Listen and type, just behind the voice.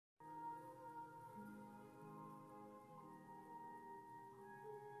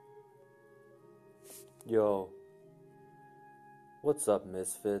Yo, what's up,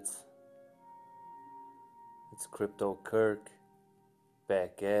 Misfits? It's Crypto Kirk,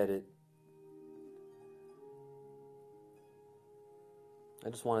 back at it. I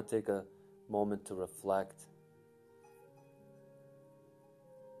just want to take a moment to reflect,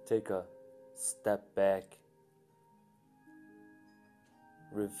 take a step back,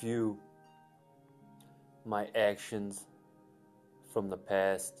 review my actions from the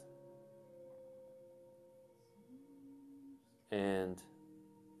past, and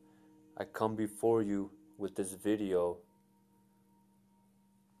I come before you with this video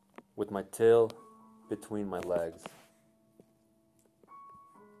with my tail between my legs.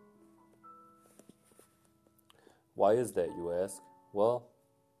 Why is that, you ask? Well,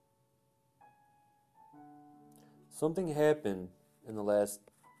 something happened in the last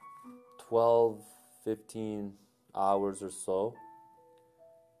 12, 15 hours or so.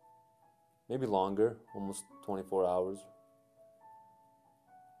 Maybe longer, almost 24 hours.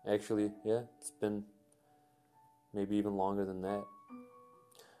 Actually, yeah, it's been maybe even longer than that.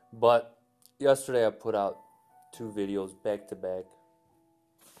 But yesterday I put out 2 videos back to back.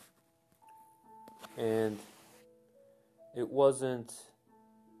 And it wasn't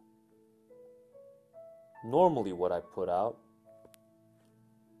normally what I put out.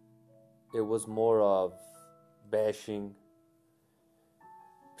 It was more of bashing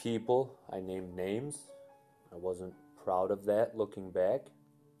people. I named names. I wasn't proud of that looking back.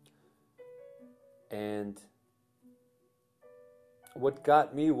 And what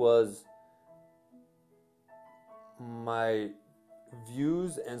got me was my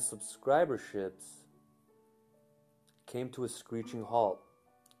views and subscriberships came to a screeching halt.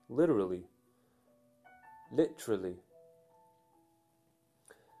 Literally.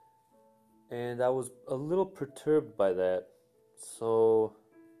 And I was a little perturbed by that. So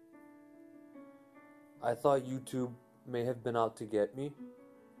I thought YouTube may have been out to get me.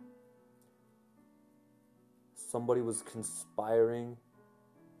 Somebody was conspiring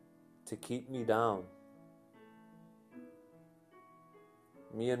to keep me down.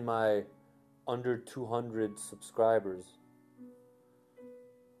 Me and my under 200 subscribers.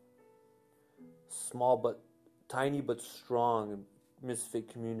 Small but tiny but strong misfit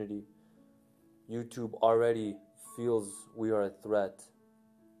community. YouTube already feels we are a threat.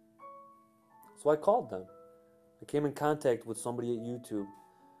 So I called them. I came in contact with somebody at YouTube.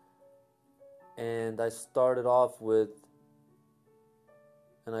 And I started off with,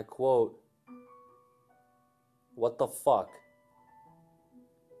 and I quote, "What the fuck?"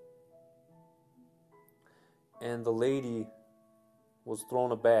 And the lady was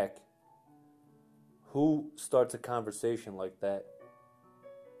thrown aback. Who starts a conversation like that?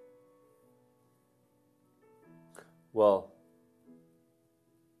 Well,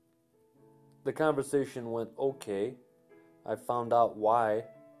 the conversation went okay. I found out why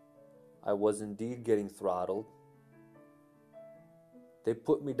I was indeed getting throttled. They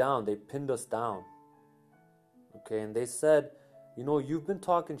put me down. They pinned us down. Okay, and they said, you know, you've been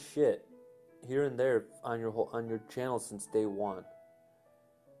talking shit here and there on your channel since day one.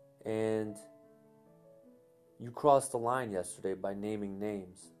 And you crossed the line yesterday by naming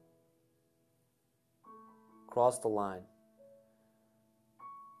names. Crossed the line.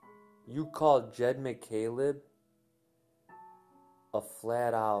 You called Jed Mcaleb a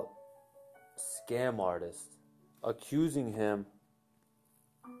flat out scam artist, accusing him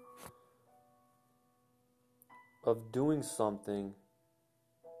of doing something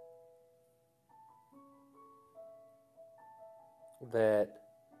that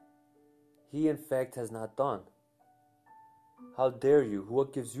he in fact has not done. How dare you?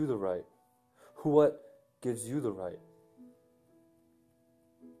 What gives you the right? What gives you the right?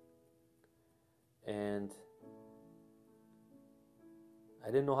 And I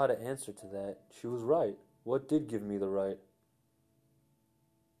didn't know how to answer to that. She was right. What did give me the right?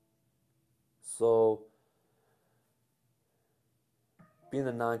 So, being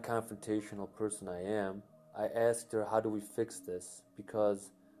the non-confrontational person I am, I asked her, how do we fix this?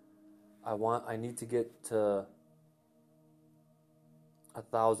 Because I need to get to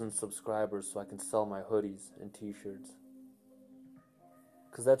 1,000 subscribers so I can sell my hoodies and t-shirts.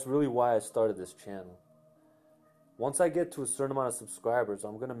 Because that's really why I started this channel. Once I get to a certain amount of subscribers,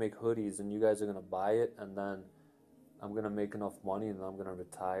 I'm going to make hoodies and you guys are going to buy it, and then I'm going to make enough money and then I'm going to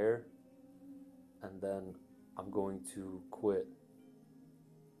retire, and then I'm going to quit.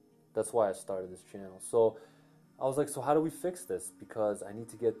 That's why I started this channel. So I was like, so how do we fix this? Because I need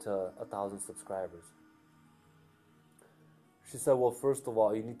to get to 1,000 subscribers. She said, well, first of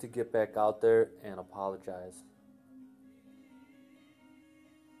all, you need to get back out there and apologize.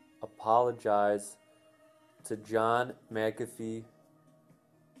 Apologize to John McAfee,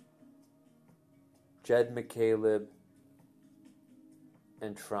 Jed Mcaleb,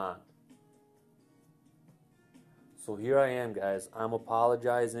 and Tron. So here I am, guys. I'm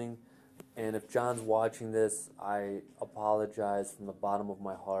apologizing, and if John's watching this, I apologize from the bottom of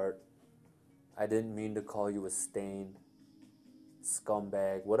my heart. I didn't mean to call you a stain,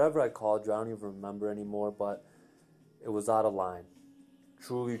 scumbag, whatever I called you. I don't even remember anymore, but it was out of line.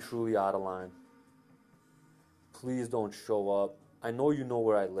 Truly, truly out of line. Please don't show up. I know you know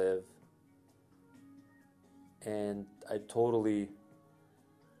where I live, and I totally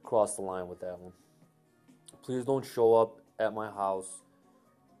crossed the line with that one. Please don't show up at my house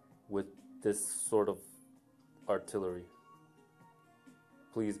with this sort of artillery.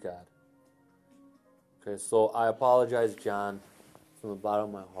 Please, God. Okay, so I apologize, John, from the bottom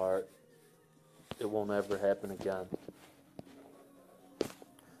of my heart. It won't ever happen again.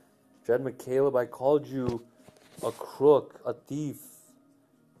 Jed Mcaleb, I called you a crook, a thief.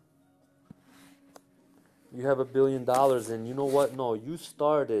 You have $1 billion, and you know what? No,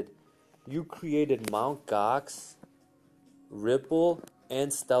 you created Mt. Gox, Ripple,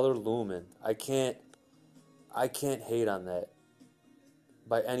 and Stellar Lumen. I can't hate on that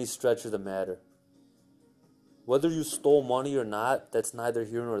by any stretch of the matter. Whether you stole money or not, that's neither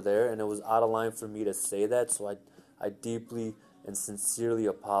here nor there, and it was out of line for me to say that, so I deeply and sincerely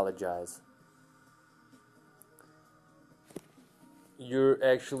apologize. You're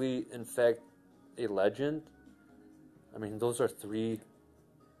actually, in fact, a legend. I mean, those are three.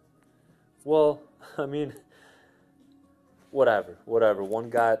 Well, I mean, whatever. One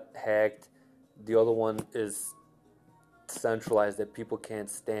got hacked, the other one is centralized that people can't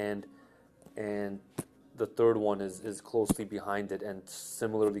stand, and the third one is closely behind it and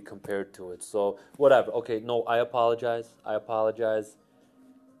similarly compared to it. So, whatever. Okay, no, I apologize.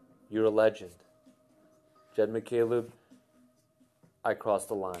 You're a legend. Jed Mcaleb, I crossed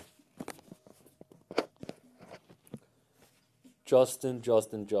the line. Justin.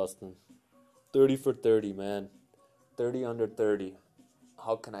 30 for 30, man. 30 under 30.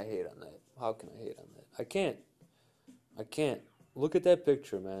 How can I hate on that? I can't. Look at that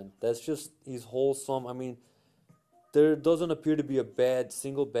picture, man. That's just, he's wholesome. I mean, there doesn't appear to be a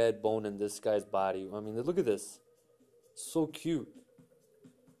single bad bone in this guy's body. I mean, look at this. So cute.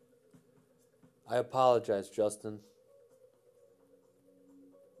 I apologize, Justin.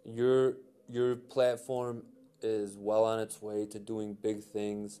 Your platform is well on its way to doing big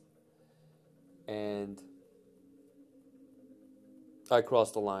things, and I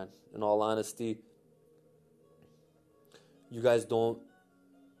crossed the line. In all honesty, you guys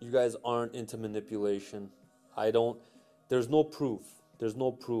aren't into manipulation. There's no proof,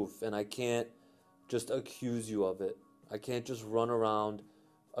 and I can't just accuse you of it. I can't just run around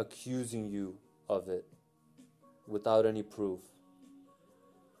accusing you of it without any proof.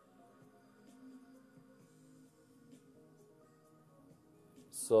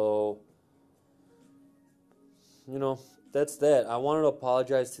 So, that's that. I wanted to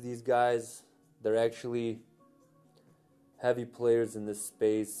apologize to these guys. They're actually heavy players in this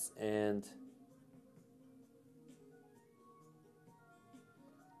space, and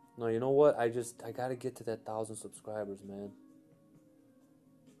no, you know what? I gotta get to that 1,000 subscribers, man.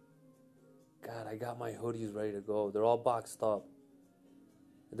 God, I got my hoodies ready to go. They're all boxed up.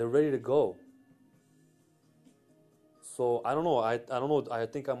 They're ready to go. So, I don't know. I don't know. I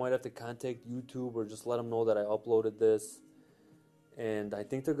think I might have to contact YouTube or just let them know that I uploaded this. And I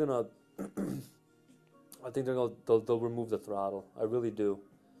think they're gonna they'll remove the throttle. I really do.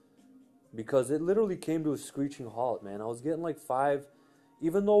 Because it literally came to a screeching halt, man. I was getting like 5,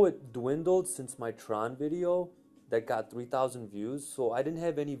 even though it dwindled since my Tron video that got 3,000 views, so I didn't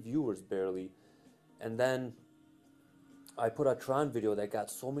have any viewers barely. And then I put a Tron video that got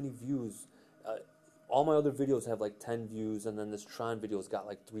so many views. All my other videos have like 10 views, and then this Tron video's got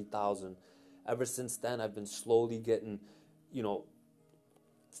like 3,000. Ever since then, I've been slowly getting,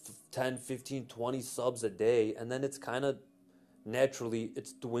 10, 15, 20 subs a day, and then it's kind of naturally,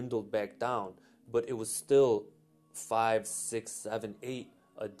 it's dwindled back down. But it was still 5, 6, 7, 8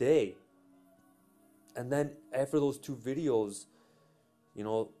 a day. And then after those 2 videos,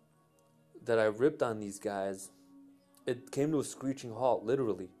 that I ripped on these guys, it came to a screeching halt,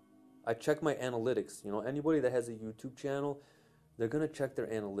 literally. I check my analytics. Anybody that has a YouTube channel, they're going to check their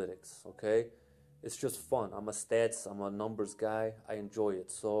analytics, okay? It's just fun. I'm a numbers guy. I enjoy it.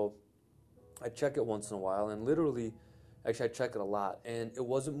 So I check it once in a while, and literally, actually I check it a lot, and it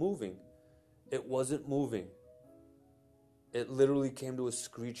wasn't moving. It literally came to a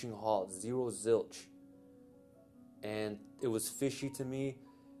screeching halt, zero zilch. And it was fishy to me,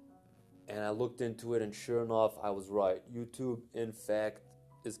 And I looked into it, and sure enough, I was right. YouTube, in fact,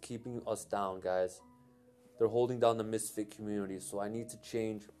 is keeping us down, guys. They're holding down the misfit community, so I need to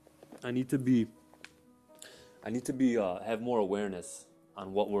change. I need to be have more awareness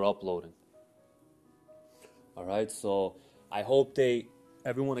on what we're uploading. All right, so I hope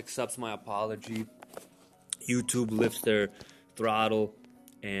everyone accepts my apology. YouTube lifts their throttle,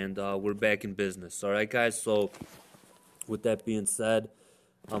 and we're back in business. All right, guys. So with that being said,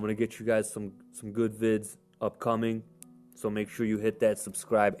 I'm gonna get you guys some good vids upcoming. So make sure you hit that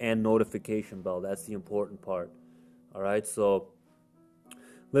subscribe and notification bell. That's the important part. All right. So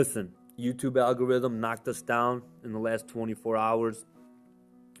listen, YouTube algorithm knocked us down in the last 24 hours.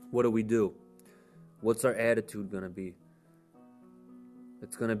 What do? What's our attitude gonna be?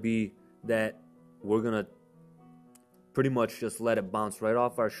 It's gonna be that we're gonna pretty much just let it bounce right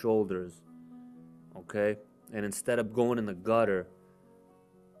off our shoulders. Okay? And instead of going in the gutter,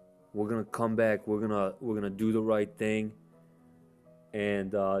 we're gonna come back. We're gonna do the right thing,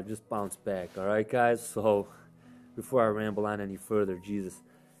 and just bounce back. All right, guys. So before I ramble on any further, Jesus,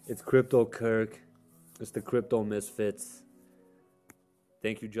 it's Crypto Kirk. It's the Crypto Misfits.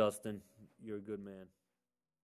 Thank you, Justin. You're a good man.